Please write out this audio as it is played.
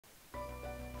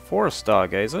For a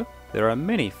stargazer, there are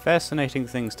many fascinating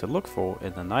things to look for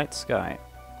in the night sky.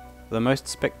 The most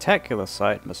spectacular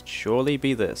sight must surely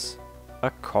be this,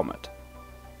 a comet.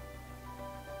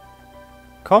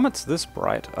 Comets this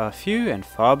bright are few and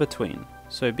far between,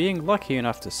 so being lucky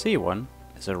enough to see one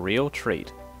is a real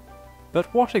treat.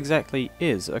 But what exactly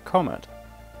is a comet?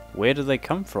 Where do they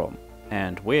come from?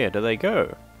 And where do they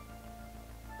go?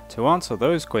 To answer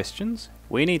those questions,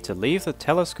 we need to leave the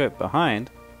telescope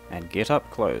behind and get up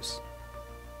close.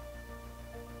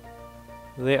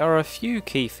 There are a few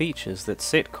key features that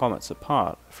set comets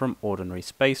apart from ordinary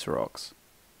space rocks.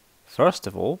 First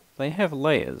of all, they have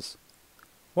layers.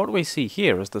 What we see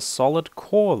here is the solid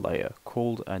core layer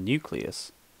called a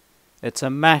nucleus. It's a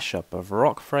mashup of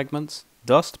rock fragments,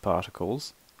 dust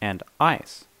particles, and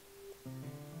ice.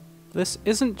 This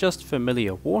isn't just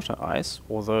familiar water ice,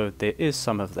 although there is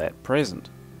some of that present.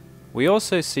 We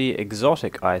also see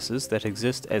exotic ices that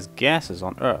exist as gases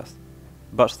on Earth,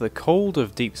 but the cold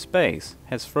of deep space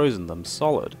has frozen them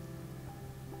solid.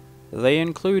 They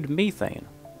include methane,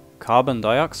 carbon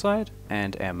dioxide,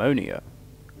 and ammonia.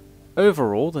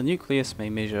 Overall, the nucleus may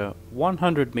measure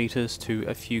 100 meters to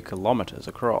a few kilometers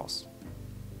across.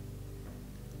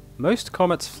 Most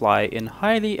comets fly in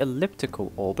highly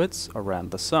elliptical orbits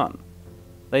around the Sun.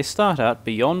 They start out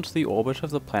beyond the orbit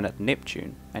of the planet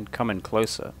Neptune and come in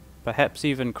closer, perhaps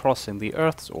even crossing the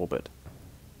Earth's orbit.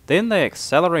 Then they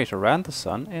accelerate around the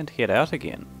Sun and head out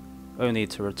again, only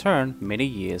to return many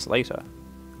years later.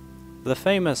 The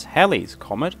famous Halley's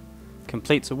Comet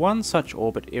completes one such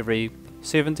orbit every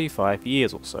 75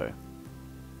 years or so.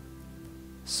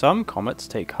 Some comets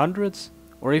take hundreds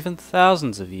or even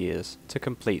thousands of years to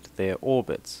complete their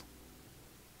orbits.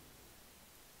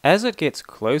 As it gets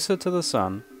closer to the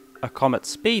Sun, a comet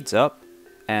speeds up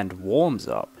and warms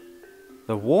up.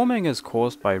 The warming is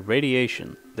caused by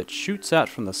radiation that shoots out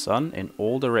from the Sun in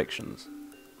all directions.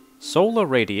 Solar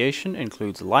radiation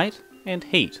includes light and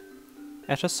heat.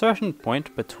 At a certain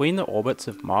point between the orbits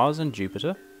of Mars and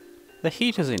Jupiter, the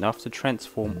heat is enough to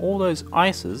transform all those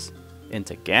ices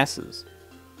into gases.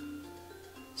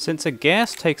 Since a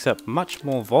gas takes up much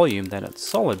more volume than its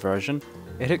solid version,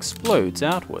 it explodes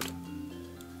outward.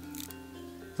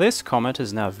 This comet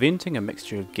is now venting a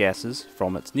mixture of gases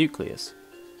from its nucleus,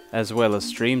 as well as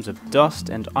streams of dust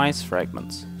and ice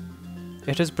fragments.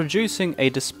 It is producing a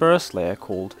dispersed layer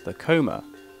called the coma,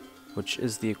 which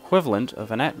is the equivalent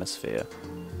of an atmosphere.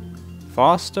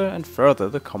 Faster and further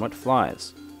the comet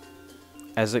flies.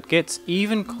 As it gets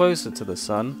even closer to the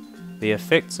Sun, the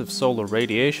effects of solar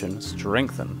radiation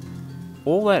strengthen.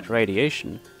 All that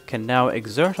radiation can now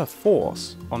exert a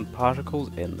force on particles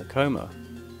in the coma.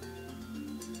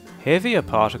 Heavier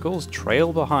particles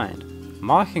trail behind,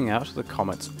 marking out the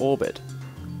comet's orbit.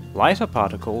 Lighter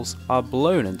particles are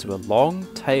blown into a long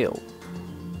tail.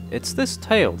 It's this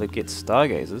tail that gets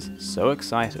stargazers so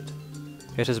excited.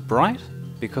 It is bright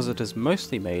because it is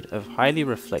mostly made of highly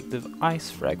reflective ice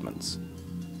fragments.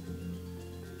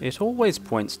 It always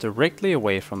points directly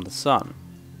away from the Sun,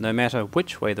 no matter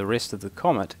which way the rest of the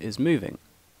comet is moving.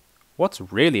 What's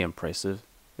really impressive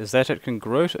is that it can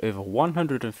grow to over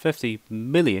 150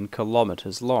 million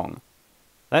kilometers long.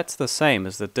 That's the same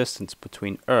as the distance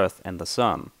between Earth and the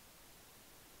Sun.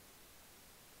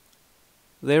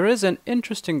 There is an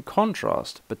interesting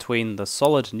contrast between the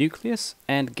solid nucleus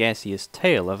and gaseous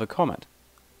tail of a comet.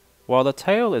 While the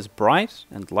tail is bright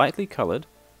and lightly colored,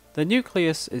 the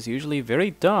nucleus is usually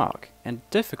very dark and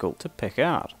difficult to pick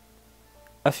out.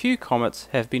 A few comets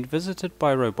have been visited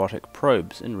by robotic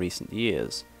probes in recent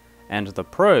years, and the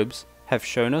probes have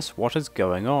shown us what is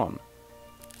going on.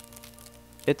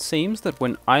 It seems that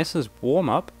when ices warm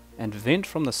up and vent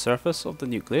from the surface of the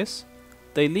nucleus,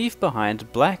 they leave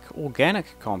behind black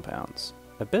organic compounds,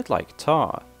 a bit like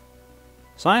tar.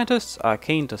 Scientists are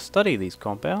keen to study these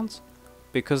compounds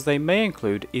because they may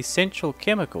include essential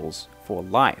chemicals for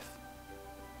life.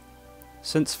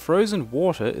 Since frozen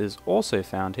water is also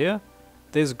found here,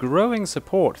 there's growing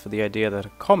support for the idea that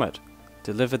a comet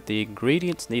delivered the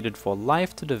ingredients needed for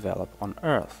life to develop on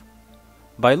Earth.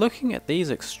 By looking at these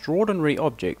extraordinary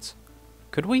objects,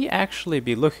 could we actually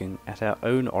be looking at our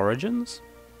own origins?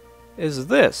 Is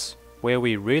this where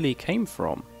we really came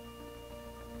from?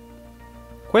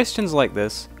 Questions like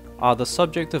this are the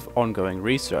subject of ongoing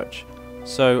research,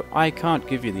 so I can't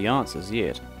give you the answers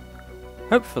yet.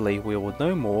 Hopefully we will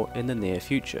know more in the near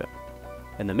future.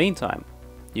 In the meantime,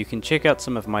 you can check out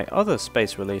some of my other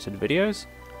space-related videos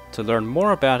to learn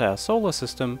more about our solar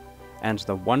system and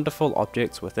the wonderful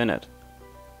objects within it.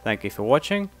 Thank you for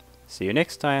watching, see you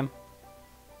next time.